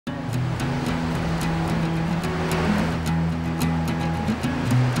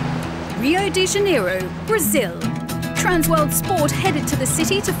Rio de Janeiro, Brazil. Transworld Sport headed to the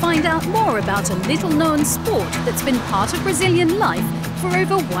city to find out more about a little-known sport that's been part of Brazilian life for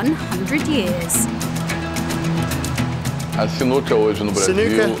over 100 years. A sinuca hoje no Brasil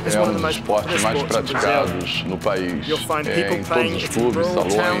é um dos esportes mais praticados no país. Em todos os clubes,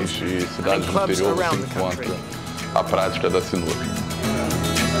 salões e cidades do interior você encontra a prática da sinuca.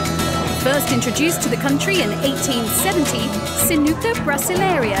 First introduced to the country in 1870, Sinuca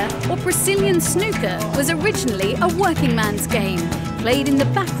Brasileira, or Brazilian snooker, was originally a working man's game, played in the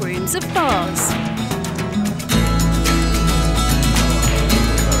backrooms of bars.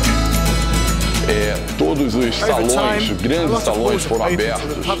 Todos os salões, grandes salões foram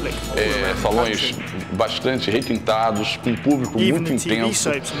abertos, salões bastante requintados, com um público muito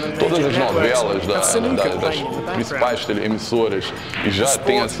intenso. Todas as novelas das principais emissoras já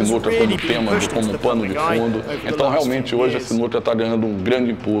têm a sinuca como tema, como pano de fundo. Então, realmente, hoje a sinuca está ganhando um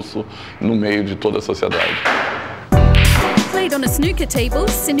grande impulso no meio de toda a sociedade. Played on a snooker table,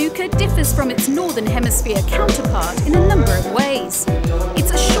 Sinuca differs from its Northern Hemisphere counterpart in a number of ways.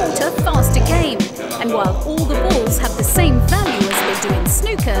 It's a shorter, faster game, and while all the balls have the same value as they do in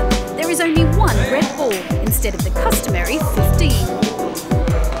snooker, there is only one red ball instead of the customary 15.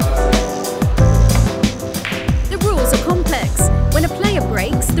 The rules are complex. When a player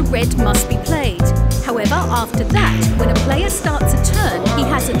breaks, the red must be played. However, after that, when a player starts a turn, he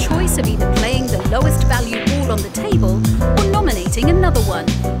has a choice of either playing the lowest value ball on the table or nominating another one,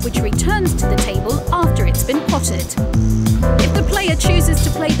 which returns to the table after it's been potted. If the player chooses to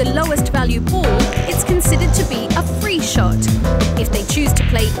play the lowest value ball, it's considered to be a free shot. If they choose to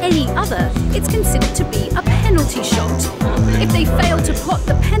play any other, it's considered to be a penalty shot. If they fail to pot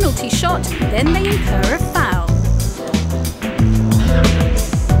the penalty shot, then they incur a foul.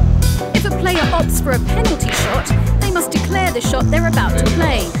 If a player opts for a penalty shot, they must declare the shot they're about to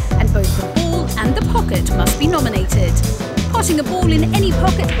play, and both the ball and the pocket must be nominated. Potting a ball in any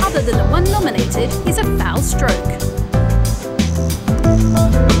pocket other than the one nominated is a foul stroke.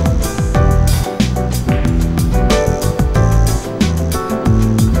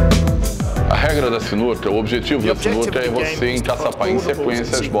 A regra da sinuca, o objetivo da sinuca é você encaçapar em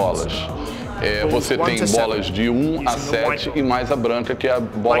sequência as bolas. Você tem bolas de 1 a 7 e mais a branca, que é a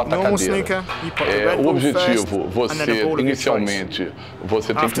bola atacadeira. O objetivo, inicialmente,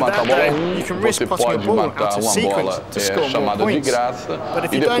 você tem que matar a bola 1, você pode matar uma bola chamada de graça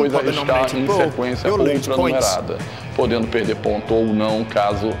e depois arriscar em sequência outra numerada, podendo perder ponto ou não,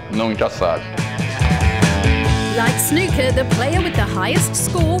 caso não encaçasse. Like snooker, the player with the highest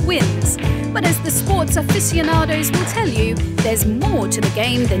score wins. But as the sports aficionados will tell you, there's more to the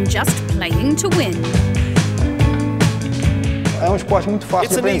game than just playing to win. É um esporte muito fácil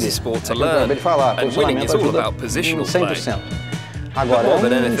de aprender. Acabei de falar, posicionamento ajuda 100%. Agora, é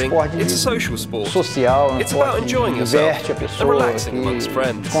um esporte social, é um esporte que diverte a pessoa,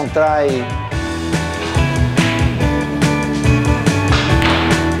 que contrai.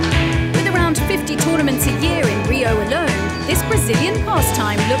 With around 50 tournaments a year in Rio alone, this Brazilian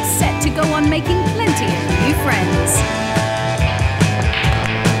pastime looks set to go on making plenty of new friends.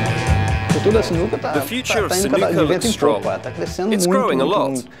 The future of snooker looks strong. It's growing a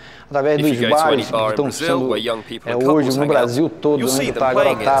lot. Através dos bares que estão sendo hoje no Brasil todo, onde está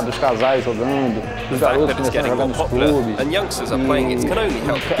agarrotado, os casais jogando, os garotos começando a jogar nos clubes.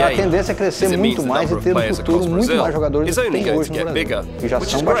 E a tendência é crescer muito mais e ter no futuro muito mais jogadores do que tem hoje no Brasil. Que já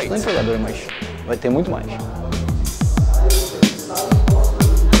são bastante jogadores, mas vai ter muito mais.